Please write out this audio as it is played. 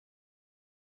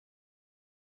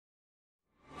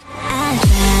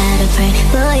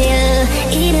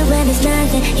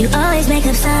searching, you always make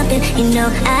up something. You know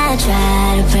I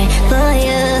try to pray for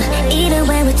you. Even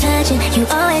when we're touching, you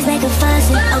always make a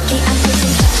fussing. Okay, I'm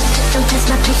pushing, don't test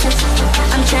my patience,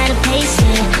 I'm trying to pace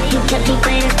it. You kept me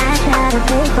waiting, I try to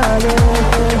pray for you.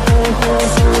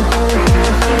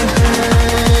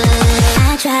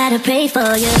 I try to pray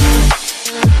for you.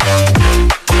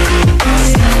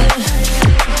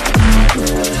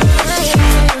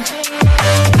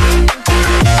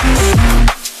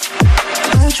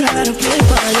 Try to play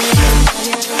for you.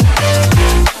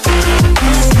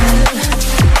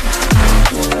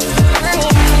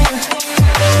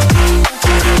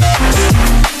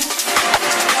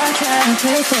 I try to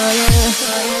play for you,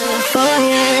 for you,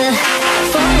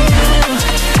 for you.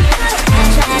 I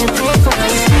try to play for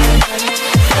you,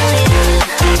 for you.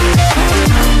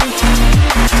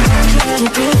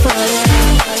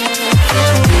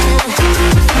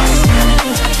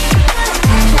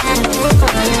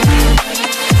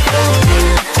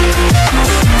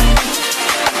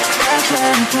 I try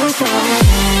to play for you,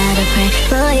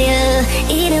 for you.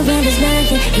 Even when there's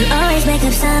nothing, you always make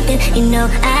up something. You know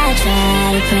I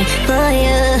try to pray for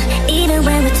you. Even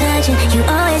when we're touching, you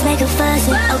always make a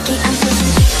fussing. Okay, I'm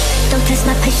pushing, don't test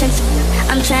my patience,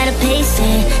 I'm trying to pace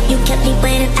it. You kept me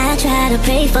waiting, I try to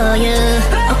pray for you.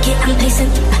 Okay, I'm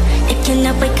pacing, it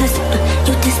cannot wait cause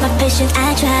you test my patience.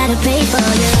 I try to pray for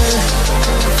you,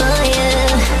 for you,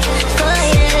 for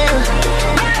you.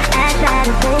 I try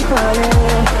to pray for you.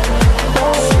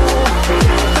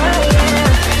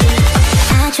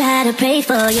 I try to pray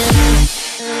for you.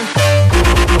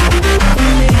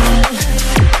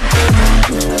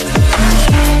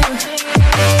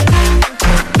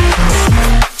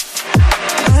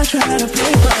 I try to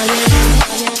pray for you.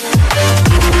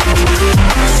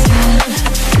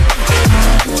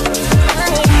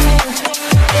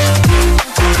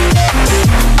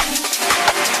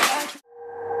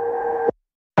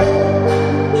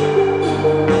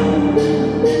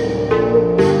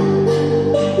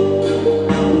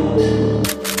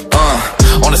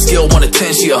 On a scale 1 to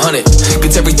 10, she 100.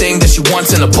 Gets everything that she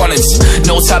wants in abundance.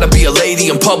 Knows how to be a lady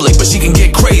in public, but she can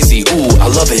get crazy. Ooh, I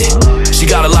love it. She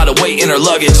got a lot of weight in her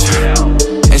luggage,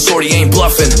 and shorty ain't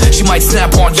bluffing. She might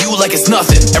snap on you like it's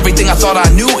nothing. Everything I thought I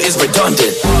knew is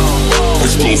redundant.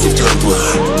 Explosive temper,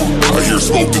 I hear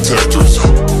smoke detectors.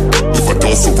 If I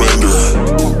don't surrender,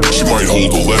 she might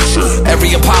hold a lecture.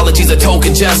 Every apology's a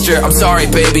token gesture. I'm sorry,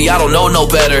 baby, I don't know no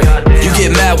better. You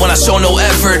get mad when I show no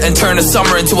effort and turn the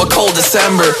summer into a cold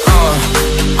December.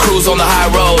 Cruise on the high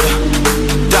road,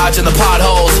 dodging the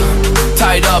potholes,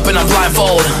 tied up and I'm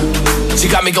blindfold. She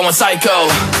got me going psycho.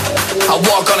 I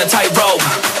walk on a tightrope,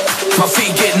 my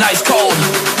feet getting ice cold,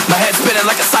 my head spinning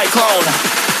like a cyclone.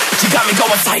 She got me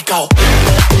going psycho.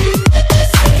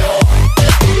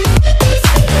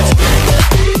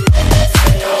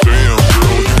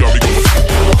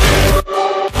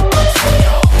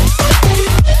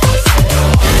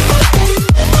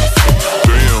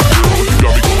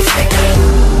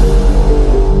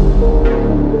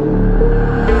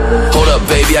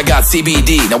 Baby, I got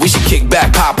CBD. Now we should kick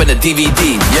back, pop in a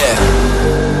DVD, yeah.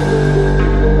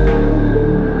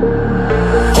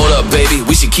 Hold up, baby,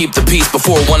 we should keep the peace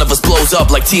before one of us blows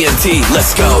up like TNT.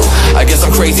 Let's go. I guess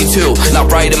I'm crazy too. Not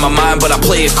right in my mind, but I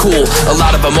play it cool. A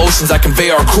lot of emotions I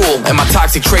convey are cruel, and my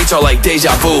toxic traits are like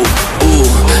deja vu. Ooh,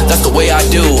 that's the way I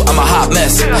do. I'm a hot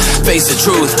mess, face the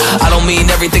truth. I don't mean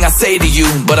everything I say to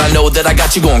you, but I know that I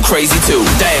got you going crazy too.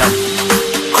 Damn.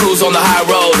 Cruise on the high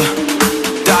road,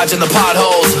 dodging the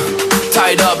potholes,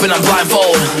 tied up and I'm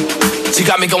blindfold. She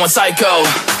got me going psycho.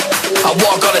 I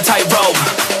walk on a tightrope,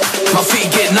 my feet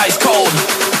getting ice cold,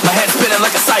 my head spinning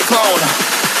like a cyclone.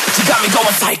 She got me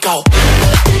going psycho.